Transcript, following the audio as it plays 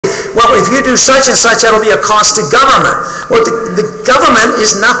well, if you do such and such, that'll be a cost to government. Well, the government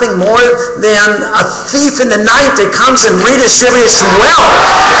is nothing more than a thief in the night that comes and redistributes wealth.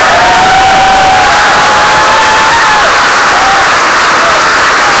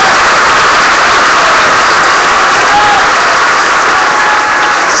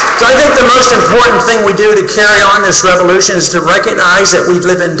 So I think the most important thing we do to carry on this revolution is to recognize that we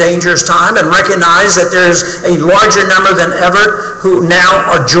live in dangerous time and recognize that there's a larger number than ever who now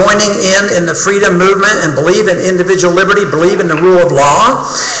are joining in the freedom movement and believe in individual liberty, believe in the rule of law.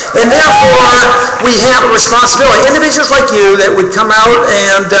 And therefore, we have a responsibility. Individuals like you that would come out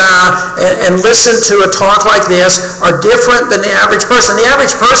and listen to a talk like this are different than the average person. The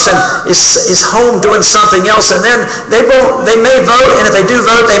average person is home doing something else, and then they may vote, and if they do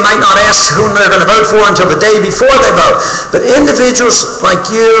vote, they might not ask whom they're going to vote for until the day before they vote. But individuals like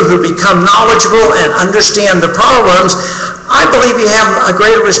you who become knowledgeable and understand the problems, I believe you have a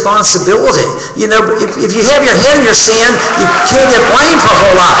greater responsibility. You know, if you have your head in your sand, you can't get blamed for a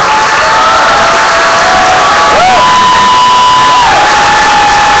whole lot.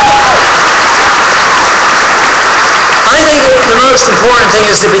 I think the most important thing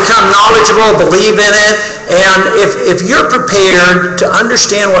is to become knowledgeable, believe in it, and if you're prepared to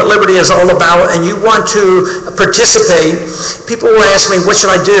understand what liberty is all about and you want to participate, people will ask me, what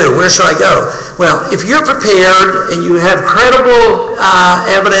should I do? Where should I go? Well, if you're prepared and you have credible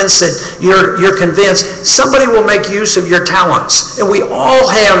evidence that you're convinced, somebody will make use of your talents. And we all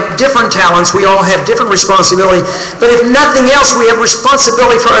have different talents. We all have different responsibility. But if nothing else, we have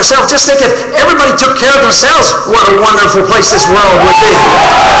responsibility for ourselves. Just think if everybody took care of themselves, what a wonderful place this world would be.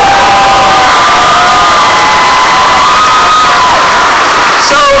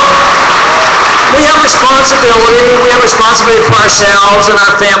 We have responsibility. We have responsibility for ourselves and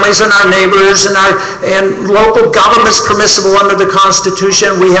our families and our neighbors and local governments permissible under the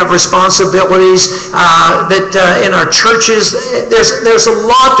Constitution. We have responsibilities that in our churches. There's a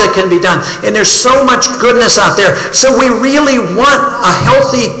lot that can be done, and there's so much goodness out there. So we really want a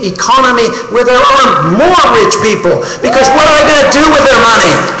healthy economy where there are more rich people, because what are they going to do with their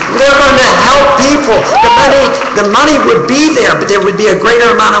money? They're going to help people. The money would be there, but there would be a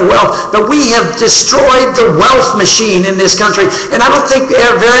greater amount of wealth. But we have destroyed the wealth machine in this country. And I don't think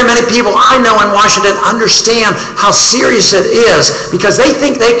very many people I know in Washington understand how serious it is, because they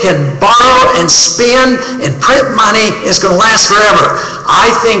think they can borrow and spend and print money and it's going to last forever.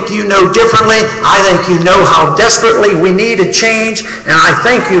 I think you know differently. I think you know how desperately we need a change. And I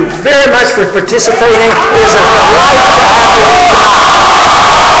thank you very much for participating. It is a delight to have you.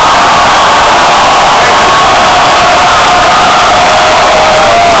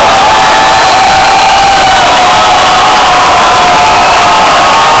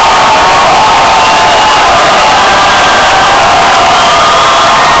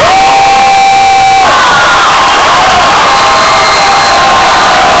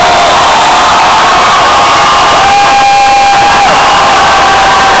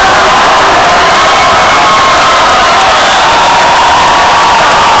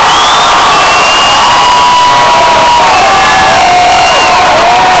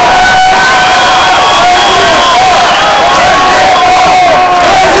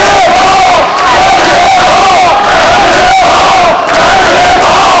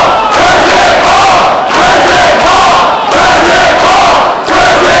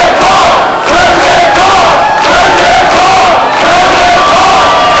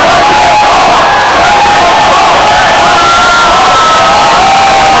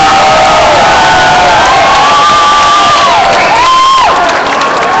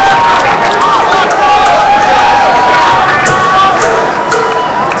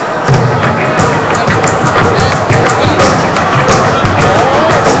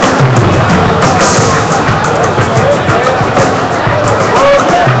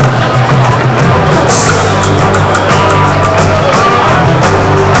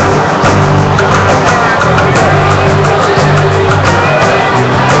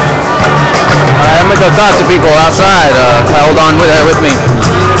 Go talk to people outside. Hold on with me.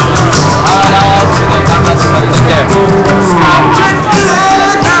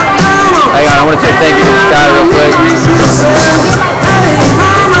 Hang on, I want to say thank you to this guy real quick.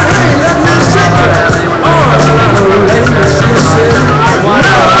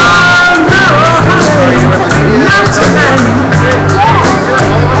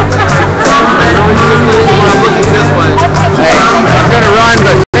 Hey, I'm going to run,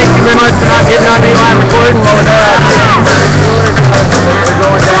 but thank you very much for not getting on any line recording while we're going down.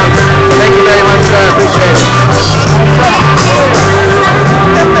 Thank you very much, sir. I appreciate it.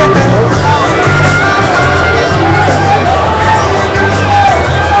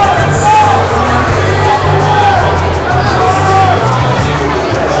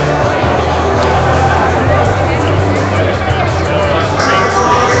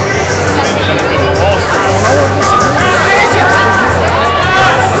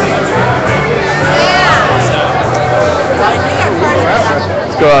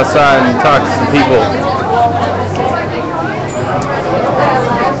 go outside and talk to some people.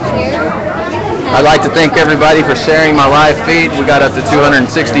 I'd like to thank everybody for sharing my live feed. We got up to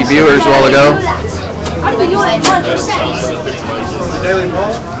 260 viewers a while ago.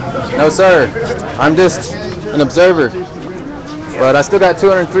 No, sir. I'm just an observer. But I still got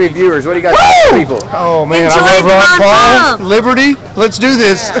 203 viewers. What do you got to say, people? Oh man, I love Ron Paul. Liberty. Let's do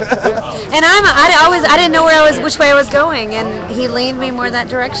this. And I didn't know which way I was going, and he leaned me more that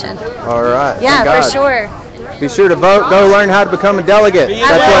direction. All right. Yeah, for sure. Be sure to vote. Go learn how to become a delegate.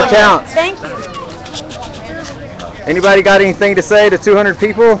 That's what counts. Thank you. Anybody got anything to say to 200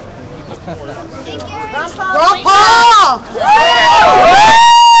 people? Ron Paul!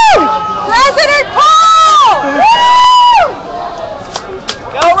 President Paul!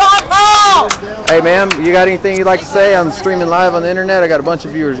 Go Ron Paul! Hey, ma'am, you got anything you'd like to say? I'm streaming live on the internet. I got a bunch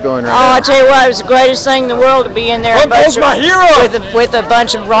of viewers going right now. I tell you what, it was the greatest thing in the world to be in there with a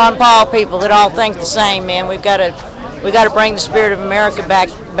bunch of Ron Paul people that all think the same, man. We got to bring the spirit of America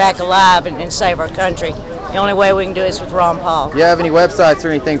back alive and save our country. The only way we can do it is with Ron Paul. Do you have any websites or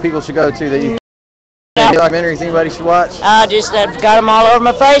anything people should go to that you any documentaries anybody should watch? I just got them all over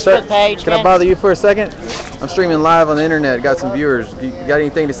my Facebook page. Can I bother you for a second? I'm streaming live on the internet. Got some viewers. You got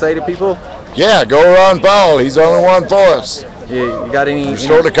anything to say to people? Yeah, go Ron Paul. He's the only one for us. Yeah, you got any?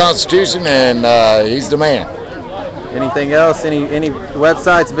 Restore the Constitution, and he's the man. Anything else? Any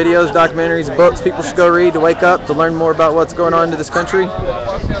websites, videos, documentaries, books people should go read to wake up, to learn more about what's going on in this country?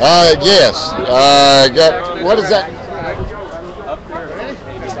 Yes. What is that?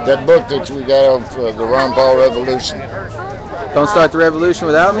 That book that we got of the Ron Paul Revolution. Don't Start the Revolution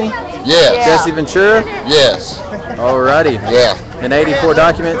Without Me? Yes. Jesse Ventura? Yes. Alrighty. Yeah. And 84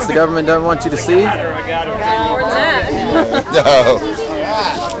 documents the government doesn't want you to see? No.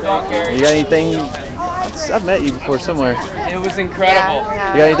 You got anything? I've met you before somewhere. It was incredible.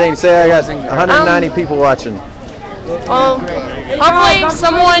 You got anything to say? I got 190 people watching. Hopefully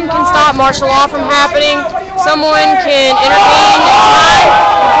someone can stop martial law from happening. Someone can intervene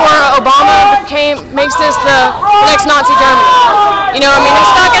before Obama makes this the next Nazi Germany. You know, I mean,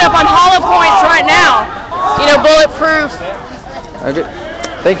 they're stocking up on hollow points right now. You know, bulletproof. Okay.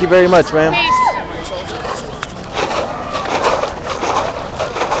 Thank you very much, ma'am.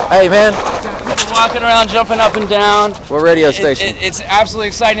 Hey, man. Walking around, jumping up and down. What radio station? It's absolutely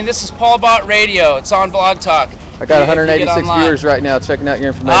exciting. This is Paul Bot Radio. It's on Blog Talk. I got 186 viewers right now checking out your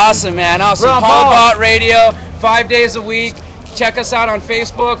information. Awesome, man. Awesome. Paul Bot Radio, 5 days a week. Check us out on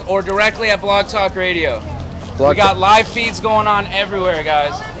Facebook or directly at Blog Talk Radio. We got live feeds going on everywhere,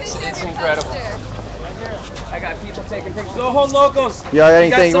 guys. It's incredible. I got people taking pictures. Ojo Locos. You got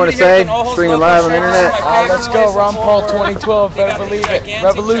anything you want to say? Streaming live on the internet? Let's go, Ron Paul 2012. Better believe it.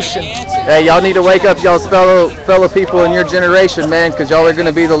 Revolution. Hey, y'all need to wake up y'all's fellow people in your generation, man, because y'all are going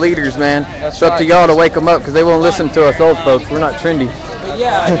to be the leaders, man. It's up to y'all to wake them up, because they won't listen to us old folks. We're not trendy. But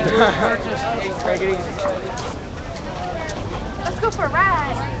yeah, I mean, we're just take it easy. Let's go for a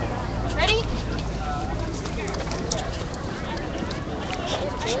ride. Ready?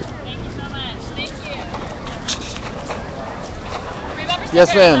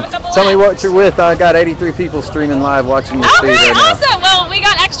 Yes, ma'am. Tell me what you're with. I got 83 people streaming live watching this feed right now. Awesome. Well, we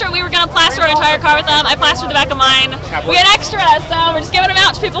got extra. We were going to plaster our entire car with them. I plastered the back of mine. We had extras, so we're just giving them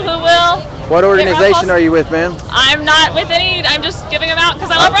out to people who will. What organization are you with, ma'am? I'm not with any. I'm just giving them out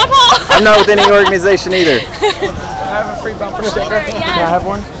because I love Ron Paul. I'm not with any organization either. I have a free bumper sticker. Yes. Can I have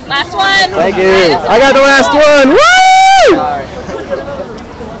one? Last one. Thank you. I got the last one. Woo!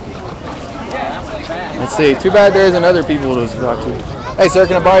 Let's see. Too bad there isn't other people to talk to. Hey, sir,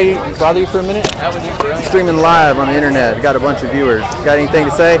 can I bother you for a minute? I'm streaming live on the internet. I got a bunch of viewers. Got anything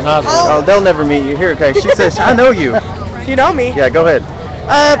to say? Oh, they'll never meet you. Here, okay. She says, I know you. You know me. Yeah, go ahead.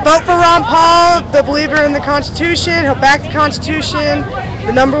 Vote for Ron Paul, the believer in the Constitution. He'll back the Constitution.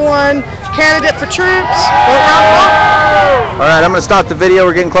 The #1 candidate for troops. Vote Ron Paul. All right, I'm going to stop the video.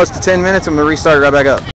 We're getting close to 10 minutes. I'm going to restart it right back up.